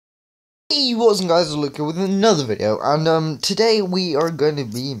Hey, what's up guys, Luca with another video, and today we are going to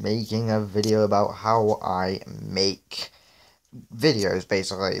be making a video about how I make videos,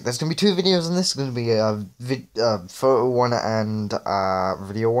 basically. There's going to be two videos in this. It's going to be a photo one and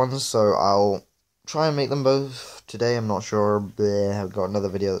video one, so I'll try and make them both today. I'm not sure, but I've got another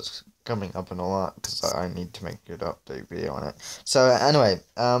video that's coming up and all that, because I need to make an update video on it. So anyway,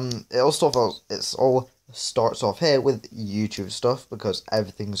 it's all starts off here with YouTube stuff, because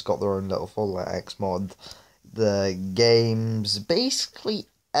everything's got their own little folder, like Xmod, the games, basically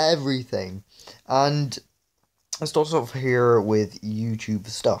everything. And it starts off here with YouTube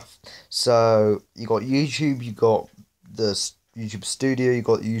stuff. So you got YouTube, you got the YouTube Studio, you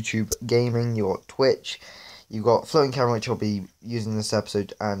got YouTube Gaming, you got Twitch, you got Floating Camera, which I'll be using this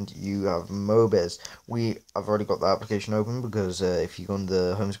episode, and you have Mobiz. I've already got the application open, because if you go on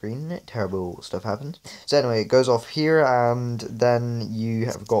the home screen, terrible stuff happens. So anyway, it goes off here, and then you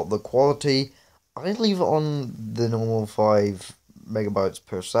have got the quality. I leave it on the normal 5 megabytes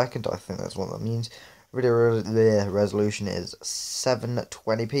per second. I think that's what that means. Video resolution is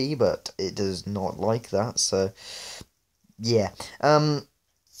 720p, but it does not like that, so yeah.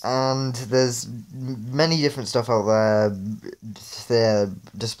 And there's many different stuff out there. The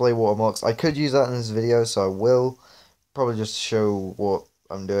display watermarks, I could use that in this video, so I will probably just show what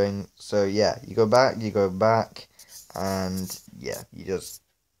I'm doing. So yeah, you go back, and yeah,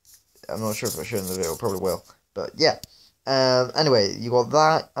 I'm not sure if I show in the video, probably will, but yeah. Anyway, you got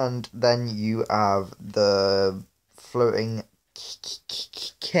that, and then you have the floating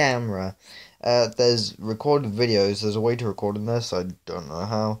camera. There's recorded videos. There's a way to record in this. I don't know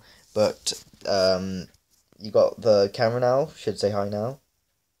how, but you got the camera now. Should say hi now.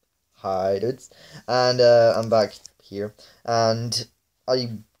 Hi, dudes. And I'm back here, and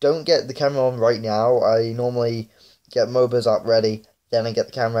I don't get the camera on right now. I normally get Mobiz app ready, then I get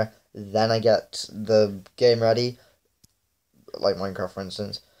the camera, then I get the game ready, like Minecraft, for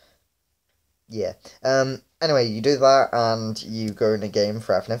instance. Yeah. Anyway, you do that, and you go in a game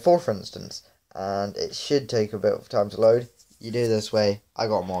for fnaf 4, for instance, and it should take a bit of time to load. You do this way. I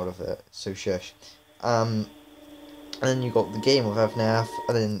got a mod of it, so shush. And then you got the game of fnaf,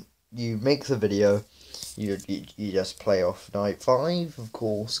 and then you make the video. You just play off Night 5, of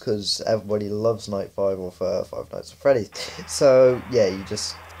course, because everybody loves Night 5 or Five Nights at Freddy's. So yeah, you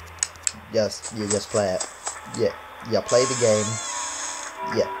just play it. Yeah, play the game.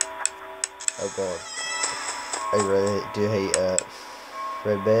 Yeah. Oh god. I really do hate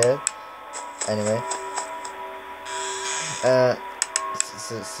Fredbear. Anyway.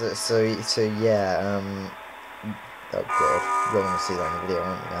 So yeah, oh god. You're gonna see that in the video,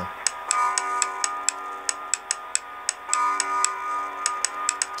 aren't you now?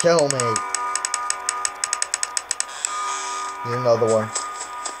 Kill me! Here's another one.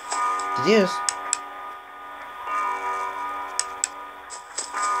 Did you just...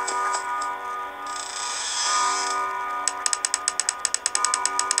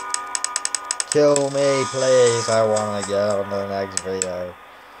 Kill me, please. I wanna get on the next video.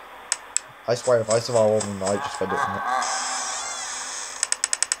 I swear, if I survive all the night just by doing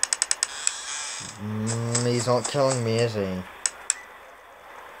it. He's not killing me, is he?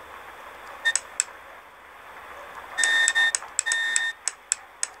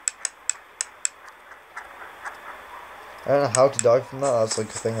 I don't know how to die from that. That's like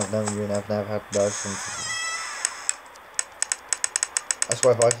a thing I've never had to die from. I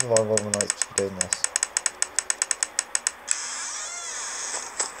swear, if I survive all the nights just for doing this.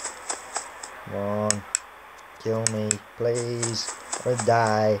 Come on. Kill me, please. Or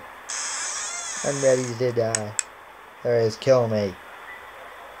die. I'm ready to die. There it is, kill me.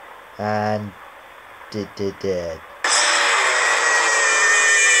 And... did.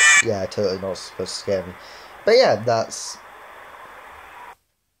 Yeah, totally not supposed to scare me. But yeah, that's...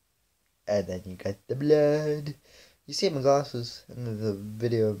 And then you get the blood. You see my glasses in the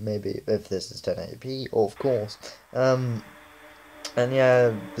video, maybe, if this is 1080p, of course. And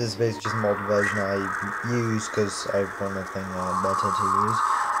yeah, this is basically just a modern version I use, because I've got nothing better to use.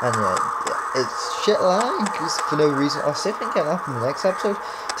 And yeah, it's shit lag, just for no reason. I'll see if I can get up in the next episode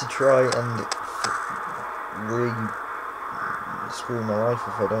to try and really screw my life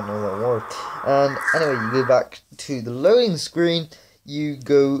if I don't know that word. And anyway, you go back to the loading screen. You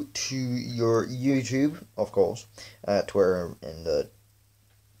go to your YouTube, of course, Twitter in the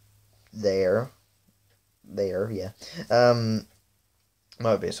there, yeah.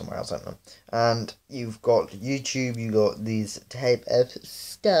 Might be somewhere else, I don't know. And you've got YouTube. You got these type of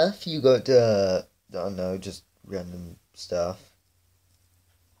stuff. You got I don't know, just random stuff.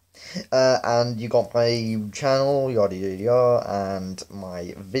 And you got my channel, yada yada yada, and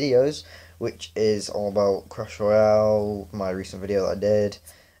my videos, which is all about Crash Royale, my recent video that I did.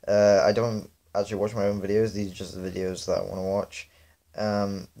 I don't actually watch my own videos, these are just the videos that I want to watch.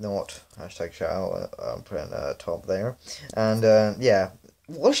 Not hashtag shout out, I'm putting a top there. And yeah,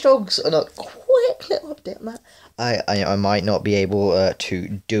 Watch Dogs are not quick little update on that. I might not be able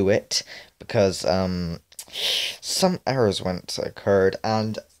to do it because some errors occurred,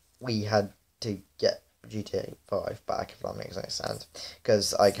 and we had to get GTA 5 back, if that makes any sense,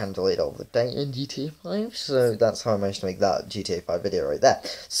 because I can delete all the data in GTA 5, so that's how I managed to make that GTA 5 video right there.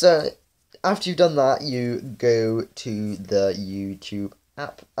 So, after you've done that, you go to the YouTube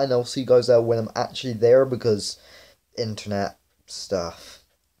app, and I'll see you guys there when I'm actually there, because internet stuff.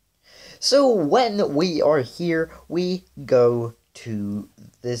 So, when we are here, we go to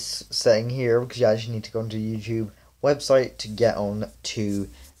this setting here, because you actually need to go onto YouTube website to get on to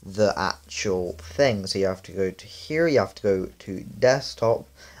the actual thing. So you have to go to here, you have to go to desktop.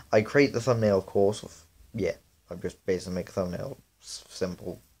 I create the thumbnail, of course. Yeah, I'm just basically make a thumbnail.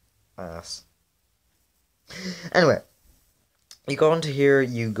 Simple ass. Anyway, you go onto here,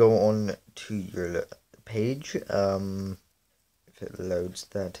 you go on to your page. If it loads,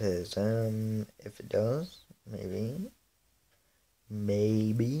 that is. If it does, maybe,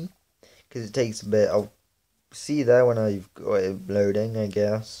 because it takes a bit. I'll see there when I've got it loading, I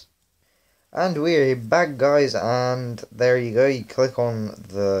guess. And we're back, guys, and there you go. You click on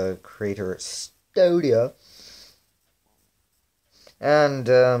the Creator Studio, and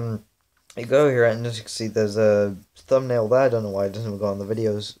you go here, and as you can see, there's a thumbnail there. I don't know why it doesn't go on the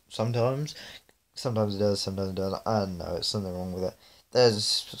videos sometimes. Sometimes it does, sometimes it doesn't. I don't know, it's something wrong with it. There's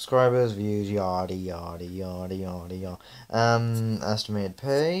subscribers, views, yada yada yada yada yada. Estimated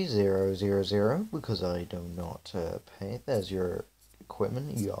pay 000 because I do not pay. There's your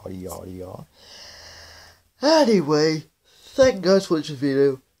equipment, yada yada yada. Anyway, thank you guys for watching the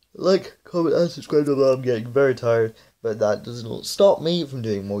video. Like, comment, and subscribe to that. I'm getting very tired, but that does not stop me from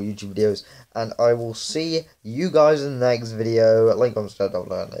doing more YouTube videos. And I will see you guys in the next video. Link on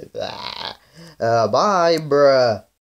blah. Bye, bruh.